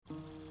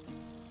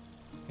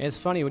And it's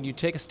funny when you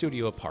take a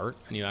studio apart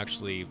and you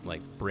actually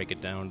like break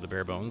it down to the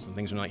bare bones and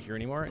things are not here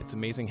anymore. It's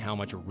amazing how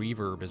much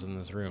reverb is in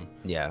this room.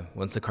 Yeah,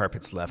 once the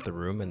carpets left the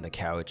room and the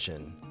couch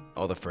and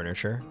all the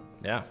furniture,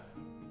 Yeah.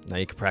 now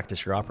you can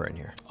practice your opera in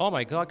here. Oh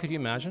my God, could you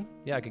imagine?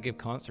 Yeah, I could give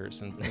concerts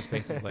in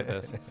spaces like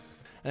this.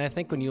 And I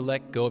think when you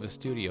let go of a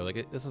studio,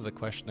 this is a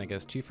question, I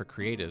guess, too, for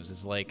creatives,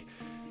 is like,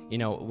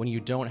 when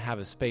you don't have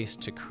a space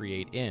to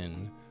create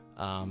in,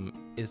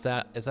 is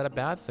that a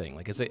bad thing?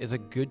 Like, is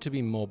it good to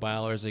be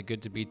mobile, or is it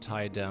good to be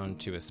tied down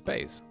to a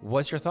space?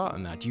 What's your thought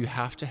on that? Do you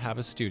have to have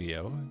a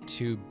studio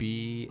to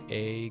be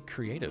a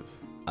creative?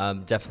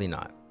 Definitely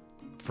not.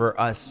 For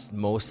us,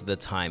 most of the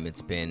time,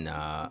 it's been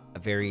a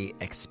very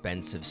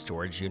expensive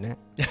storage unit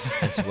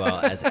as well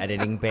as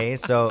editing bay.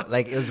 So,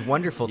 it was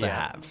wonderful to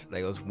have.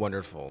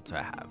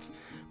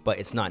 But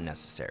it's not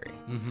necessary.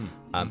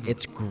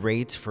 It's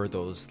great for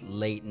those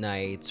late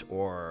nights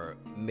or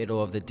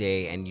middle of the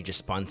day, and you just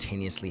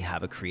spontaneously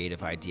have a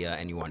creative idea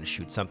and you want to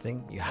shoot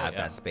something. You have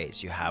that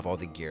space. You have all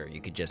the gear.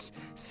 You could just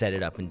set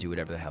it up and do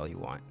whatever the hell you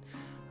want.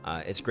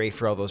 It's great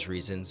for all those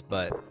reasons,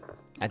 but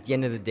at the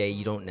end of the day,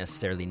 you don't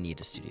necessarily need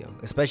a studio,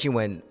 especially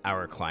when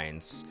our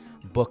clients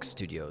book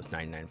studios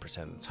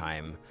 99% of the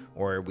time,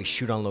 or we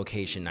shoot on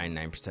location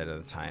 99%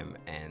 of the time.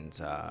 And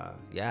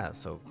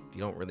so you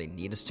don't really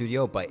need a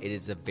studio, but it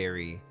is a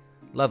very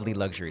lovely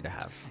luxury to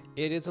have.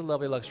 It is a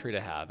lovely luxury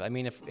to have. I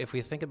mean, if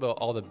we think about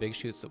all the big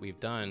shoots that we've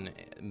done,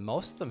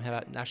 most of them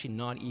have actually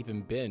not even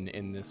been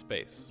in this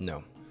space.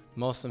 No.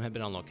 Most of them have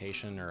been on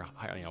location or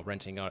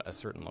renting out a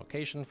certain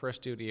location for a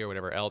studio or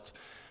whatever else.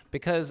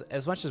 Because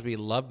as much as we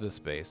love this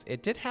space,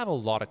 it did have a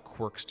lot of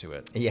quirks to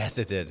it. Yes,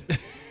 it did.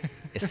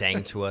 It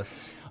sang to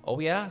us. Oh,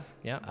 yeah.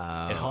 It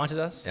haunted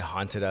us. It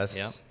haunted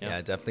us.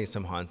 Yeah. Definitely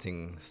some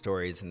haunting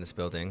stories in this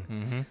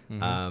building.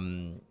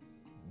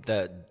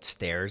 The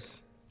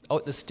stairs. Oh,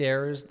 the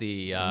stairs,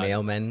 the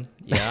mailmen.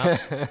 Yeah,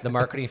 the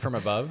marketing from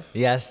above.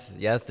 Yes,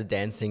 the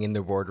dancing in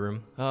the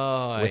boardroom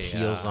with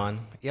heels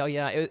on.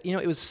 Yeah.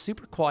 It was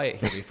super quiet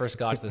here when we first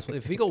got to this.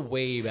 If we go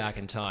way back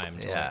in time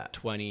to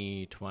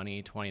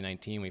 2020,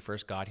 2019, when we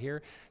first got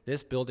here,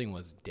 this building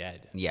was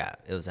dead. Yeah,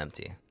 it was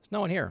empty. There's no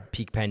one here.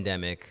 Peak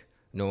pandemic.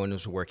 No one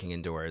was working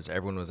indoors.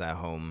 Everyone was at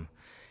home,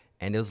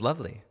 and it was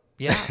lovely.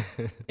 Yeah,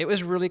 it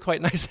was really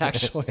quite nice,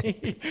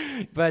 actually.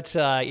 But,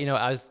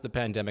 as the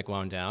pandemic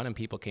wound down and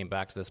people came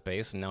back to the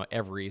space, and now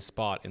every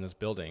spot in this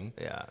building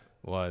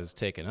was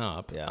taken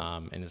up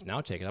and is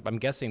now taken up. I'm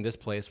guessing this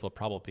place will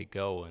probably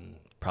go and...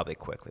 Probably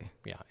quickly.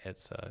 Yeah,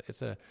 it's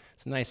a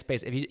nice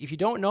space. If you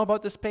don't know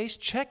about this space,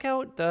 check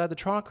out the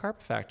Toronto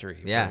Carpet Factory.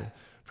 Yeah.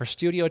 For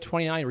Studio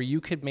 29, where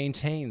you could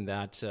maintain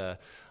that,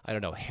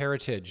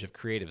 heritage of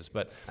creatives.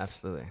 But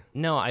absolutely.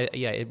 No,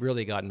 it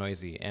really got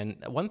noisy. And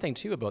one thing,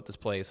 too, about this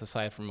place,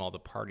 aside from all the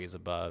parties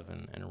above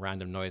and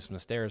random noise from the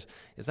stairs,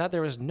 is that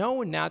there was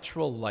no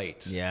natural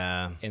light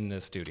in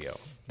this studio.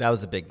 That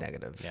was a big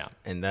negative. Yeah.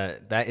 And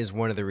that is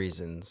one of the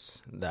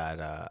reasons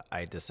that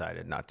I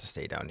decided not to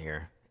stay down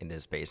here in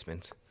this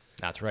basement.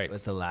 That's right. It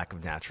was the lack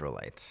of natural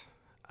light.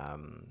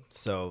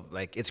 So,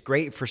 it's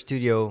great for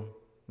studio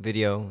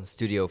video,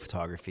 studio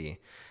photography,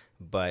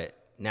 but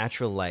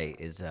natural light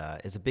is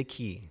a big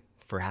key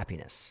for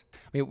happiness.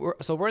 I mean,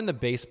 we're in the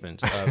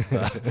basement of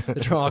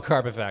the Toronto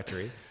Carpet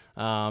Factory,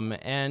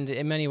 and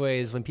in many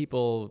ways, when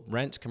people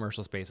rent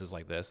commercial spaces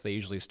like this, they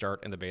usually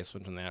start in the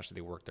basement and they actually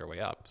work their way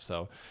up.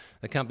 So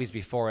the companies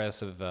before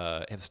us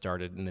have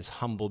started in this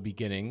humble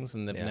beginnings,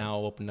 and they've now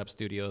opened up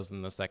studios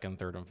in the second,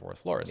 third, and fourth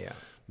floors. Yeah.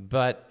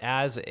 But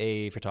as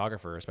a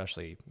photographer,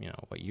 especially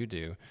what you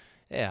do.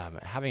 Yeah,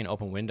 having an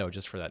open window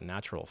just for that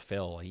natural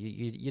fill,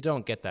 you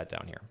don't get that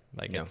down here.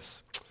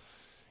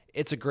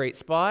 It's a great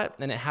spot,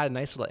 and it had a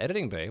nice little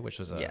editing bay, which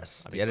was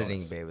the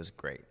editing bay was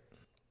great.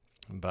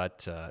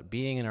 But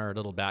being in our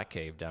little bat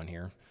cave down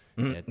here,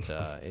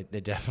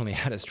 it definitely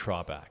had its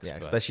drawbacks. Yeah,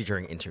 especially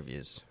during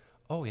interviews.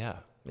 Oh yeah.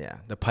 Yeah,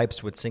 the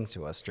pipes would sing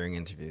to us during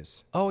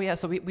interviews. Oh yeah,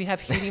 so we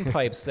have heating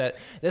pipes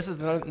this is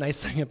another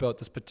nice thing about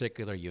this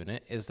particular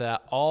unit, is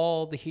that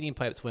all the heating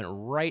pipes went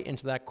right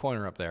into that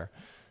corner up there.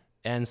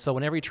 And so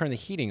whenever you turn the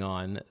heating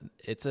on,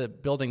 it's a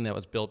building that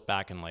was built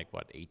back in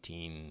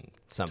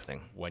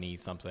 18-something,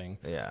 20-something,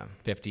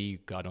 50,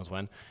 God knows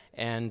when.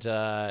 And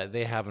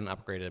they haven't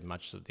upgraded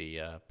much of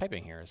the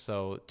piping here.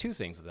 So two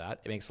things of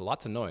that. It makes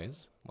lots of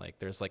noise.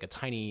 There's a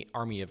tiny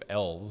army of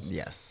elves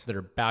that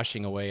are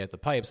bashing away at the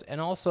pipes. And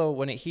also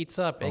when it heats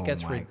up, it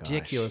gets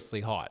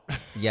ridiculously hot.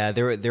 Yeah,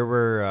 there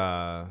were,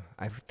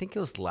 I think it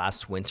was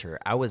last winter,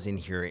 I was in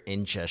here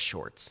in just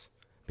shorts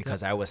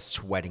because I was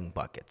sweating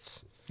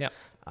buckets. Yeah.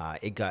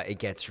 It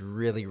gets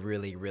really,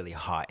 really, really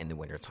hot in the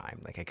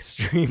wintertime,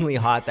 extremely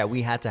hot, that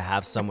we had to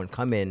have someone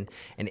come in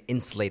and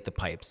insulate the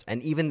pipes.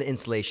 And even the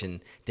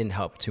insulation didn't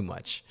help too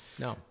much.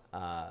 No.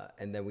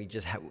 And then we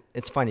just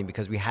it's funny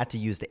because we had to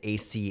use the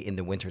AC in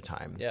the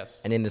wintertime.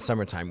 Yes. And in the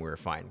summertime, we were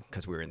fine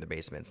because we were in the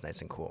basement. It's nice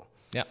and cool.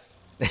 Yeah.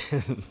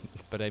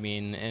 But I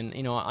mean, and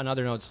you know, on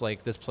other notes,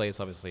 like this place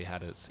obviously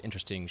had its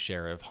interesting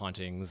share of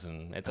hauntings,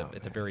 and it's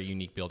a very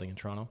unique building in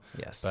Toronto.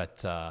 Yes.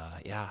 But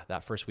yeah,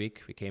 that first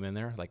week we came in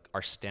there, like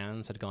our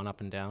stands had gone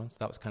up and down, so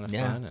that was kind of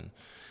fun. And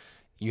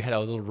you had a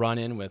little run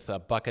in with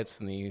buckets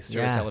in the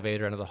service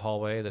elevator into the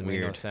hallway that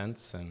made no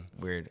sense. And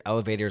weird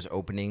elevators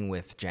opening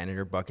with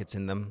janitor buckets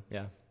in them.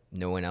 Yeah.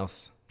 No one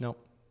else.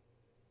 Nope.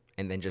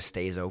 And then just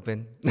stays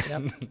open.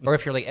 Yep. Or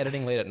if you're like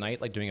editing late at night,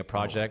 like doing a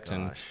project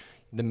and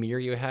the mirror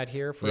you had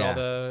here for all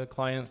the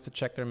clients to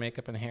check their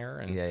makeup and hair.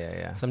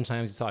 And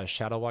sometimes you saw a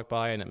shadow walk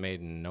by and it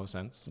made no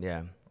sense.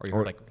 Yeah. Or you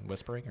heard like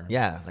whispering. Or...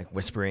 Yeah, like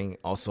whispering.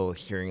 Also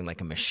hearing like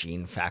a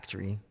machine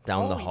factory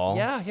down the hall.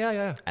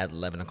 Yeah. At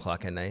 11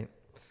 o'clock at night.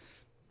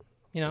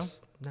 You know?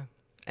 No.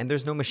 And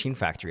there's no machine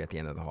factory at the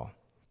end of the hall.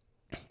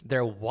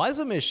 There was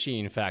a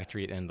machine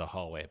factory at the end of the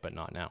hallway, but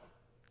not now.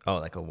 Oh,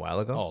 like a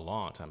while ago? Oh, a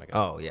long time ago.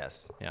 Oh,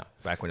 yes. Yeah.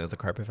 Back when it was a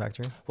carpet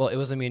factory? Well, it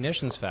was a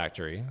munitions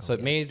factory. So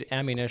it made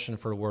ammunition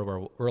for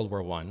World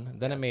War I.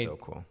 Then it made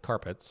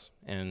carpets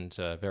and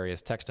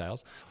various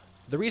textiles.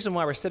 The reason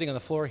why we're sitting on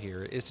the floor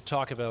here is to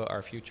talk about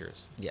our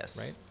futures. Yes.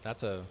 Right?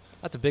 That's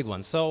a big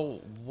one.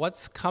 So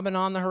what's coming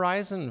on the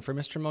horizon for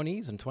Mr.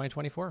 Moniz in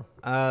 2024?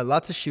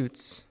 Lots of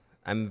shoots.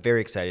 I'm very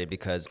excited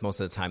because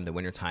most of the time, the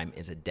wintertime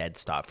is a dead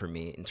stop for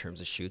me in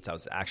terms of shoots. I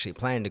was actually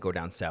planning to go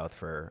down south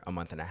for a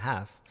month and a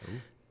half,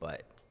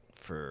 but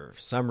for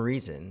some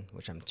reason,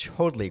 which I'm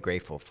totally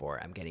grateful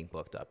for, I'm getting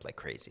booked up like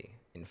crazy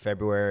in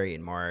February,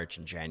 in March,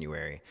 in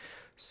January.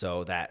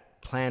 So that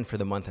plan for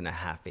the month and a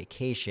half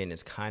vacation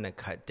is kind of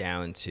cut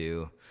down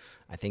to,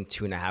 I think,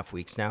 2.5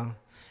 weeks now.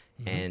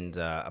 Mm-hmm. And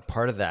a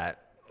part of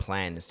that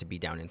plan is to be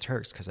down in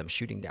Turks because I'm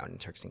shooting down in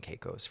Turks and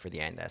Caicos for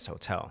the Andes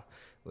Hotel,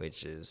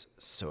 which is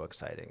so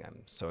exciting.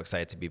 I'm so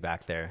excited to be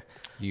back there.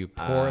 You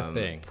poor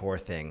thing. Poor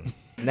thing.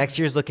 Next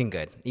year's looking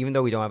good. Even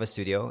though we don't have a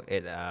studio,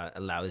 it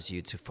allows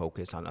you to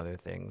focus on other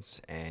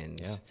things.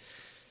 And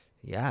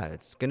yeah,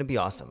 it's going to be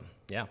awesome.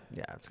 Yeah,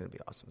 it's going to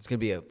be awesome. It's going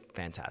to be a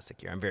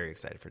fantastic year. I'm very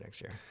excited for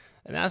next year.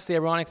 And that's the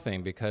ironic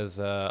thing, because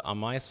on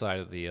my side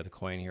of the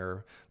coin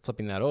here,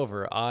 flipping that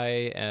over, I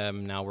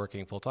am now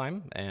working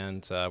full-time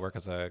and work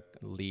as a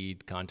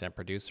lead content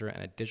producer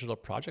and a digital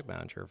project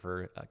manager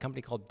for a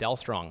company called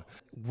Delstrong.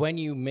 When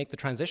you make the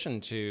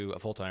transition to a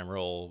full-time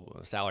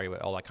role, salary,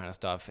 all that kind of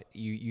stuff,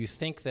 you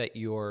think that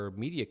your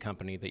media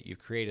company that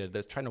you've created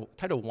is trying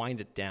to wind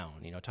it down.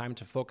 You know, time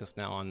to focus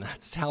now on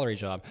that salary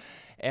job.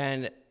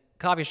 And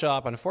Coffee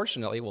Shop,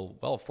 unfortunately,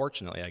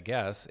 fortunately, I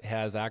guess,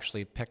 has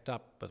actually picked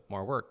up with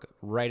more work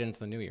right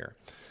into the new year.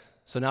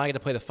 So now I get to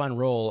play the fun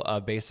role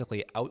of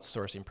basically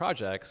outsourcing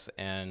projects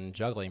and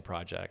juggling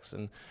projects.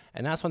 And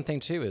that's one thing,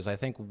 too, is I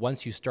think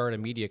once you start a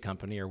media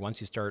company or once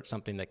you start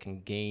something that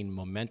can gain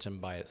momentum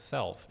by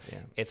itself,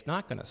 it's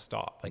not going to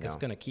stop. Like, it's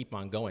going to keep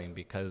on going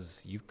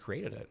because you've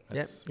created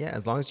it. Yeah,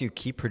 as long as you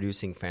keep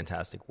producing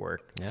fantastic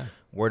work,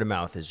 word of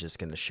mouth is just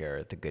going to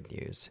share the good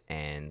news.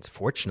 And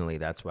fortunately,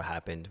 that's what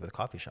happened with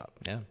Coffee Shop.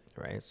 Yeah.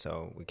 Right?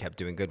 So we kept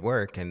doing good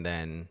work, and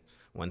then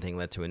one thing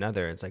led to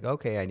another. It's like,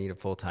 okay, I need a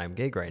full-time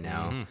gig right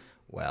now. Mm-hmm.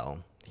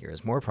 Well,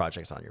 here's more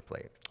projects on your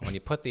plate. When you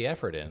put the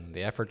effort in,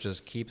 the effort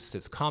just keeps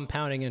its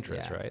compounding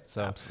interest, right?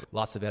 So absolutely.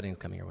 Lots of editing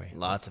coming your way.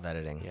 Lots of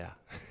editing. Yeah.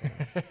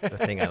 The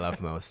thing I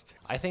love most.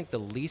 I think the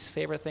least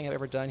favorite thing I've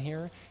ever done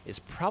here is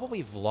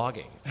probably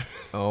vlogging.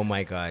 Oh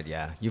my God,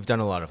 yeah. You've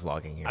done a lot of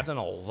vlogging here. I've done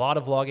a lot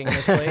of vlogging in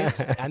this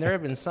place, and there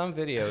have been some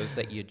videos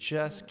that you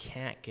just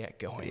can't get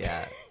going.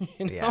 Yeah.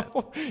 You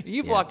know?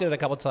 You've vlogged it a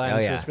couple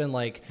times. It's been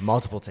like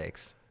multiple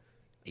takes.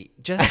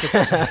 Just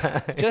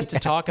to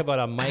talk about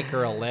a mic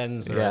or a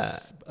lens or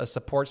a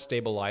support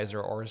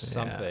stabilizer or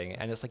something,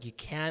 and it's like you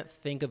can't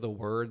think of the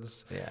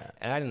words.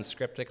 And I didn't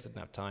script it because I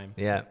didn't have time.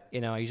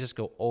 You know, you just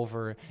go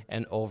over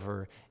and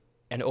over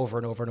and over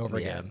and over and over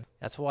again.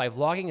 That's why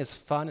vlogging is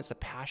fun. It's a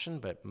passion,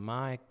 but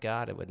my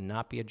God, it would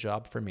not be a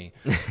job for me.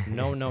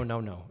 No.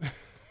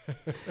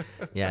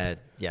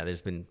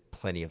 There's been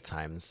plenty of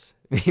times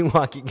me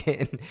walking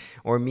in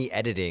or me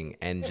editing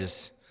and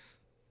just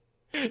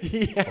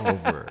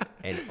over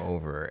and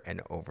over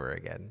and over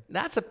again.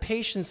 That's a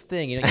patience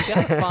thing. You know, you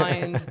got to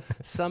find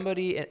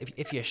somebody,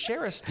 if you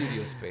share a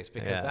studio space,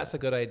 because that's a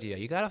good idea,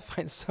 you got to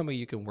find somebody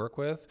you can work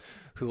with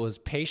who is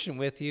patient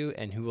with you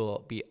and who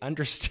will be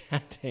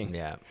understanding.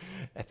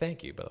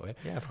 Thank you, by the way.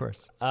 Yeah, of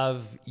course.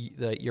 Of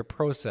your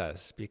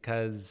process,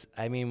 because,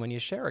 I mean, when you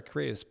share a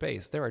creative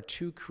space, there are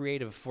two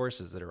creative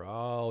forces that are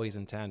always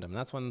in tandem. And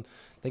that's one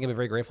thing I'm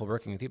very grateful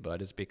working with you,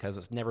 Bud, is because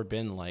it's never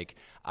been like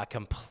a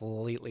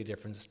completely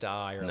different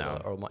style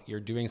or you're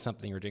doing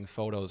something, you're doing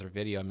photos or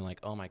video. I'm like,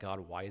 oh my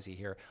God, why is he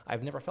here?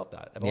 I've never felt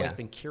that. I've always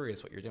been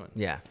curious what you're doing.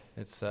 Yeah.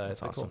 It's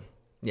awesome. Cool.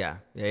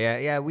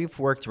 Yeah. We've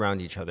worked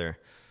around each other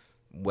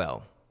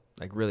well,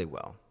 like really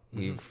well.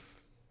 Mm-hmm.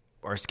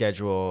 Our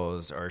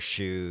schedules, our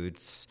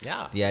shoots,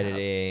 the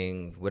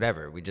editing,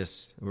 whatever. We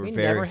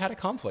never had a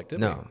conflict, did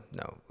we?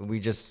 No. We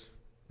just,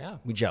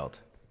 we gelled.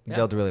 We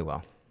gelled really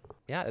well.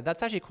 Yeah,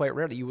 that's actually quite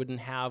rare that you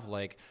wouldn't have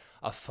like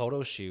a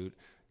photo shoot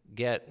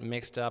get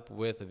mixed up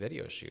with a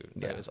video shoot.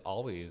 It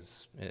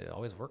always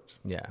worked.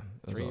 Yeah.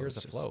 3 years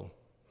of flow.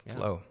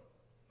 Flow.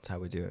 That's how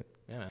we do it.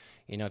 Yeah.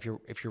 You know,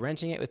 if you're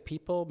renting it with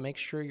people, make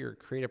sure your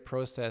creative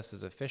process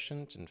is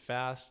efficient and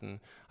fast. And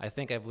I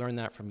think I've learned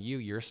that from you,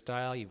 your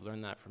style. You've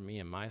learned that from me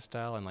and my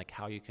style, and like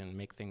how you can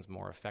make things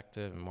more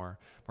effective and more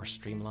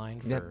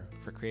streamlined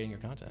for creating your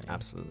content.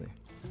 Absolutely.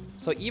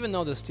 So even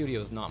though the studio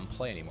is not in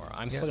play anymore,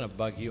 I'm still going to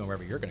bug you on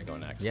wherever you're going to go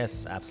next.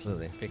 Yes,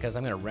 absolutely. Because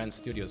I'm going to rent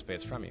studio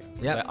space from you.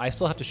 Yeah. I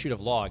still have to shoot a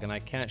vlog, and I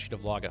can't shoot a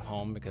vlog at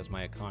home because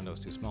my condo is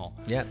too small.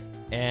 Yeah.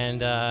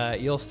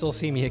 And you'll still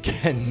see me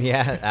again.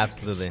 Yeah,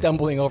 absolutely.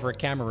 Stumbling over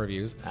camera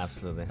reviews.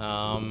 Absolutely.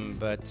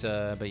 But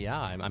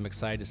yeah, I'm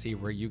excited to see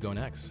where you go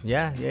next.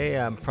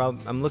 Yeah.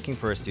 I'm looking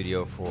for a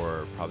studio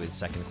for probably the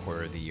second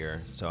quarter of the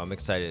year, so I'm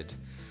excited.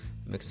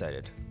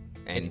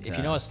 And if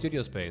you know a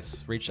studio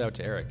space, reach out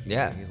to Eric.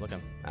 He's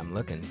looking. I'm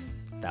looking.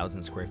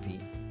 1,000 square feet,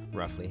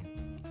 roughly.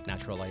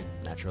 Natural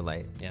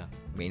light. Yeah.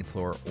 Main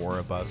floor or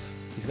above.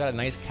 He's got a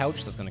nice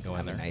couch that's going to go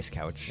in there. A nice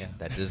couch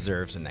that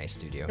deserves a nice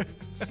studio.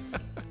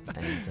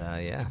 And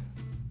yeah.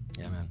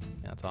 Yeah, man.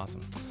 Yeah, that's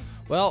awesome.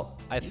 Well,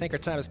 I think our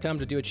time has come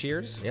to do a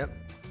cheers. Yep.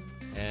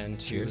 And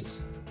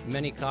cheers. To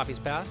many coffees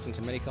past and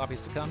to many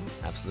coffees to come.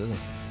 Absolutely.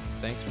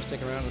 Thanks for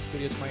sticking around in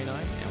Studio 29,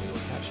 and we will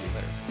catch you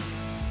later.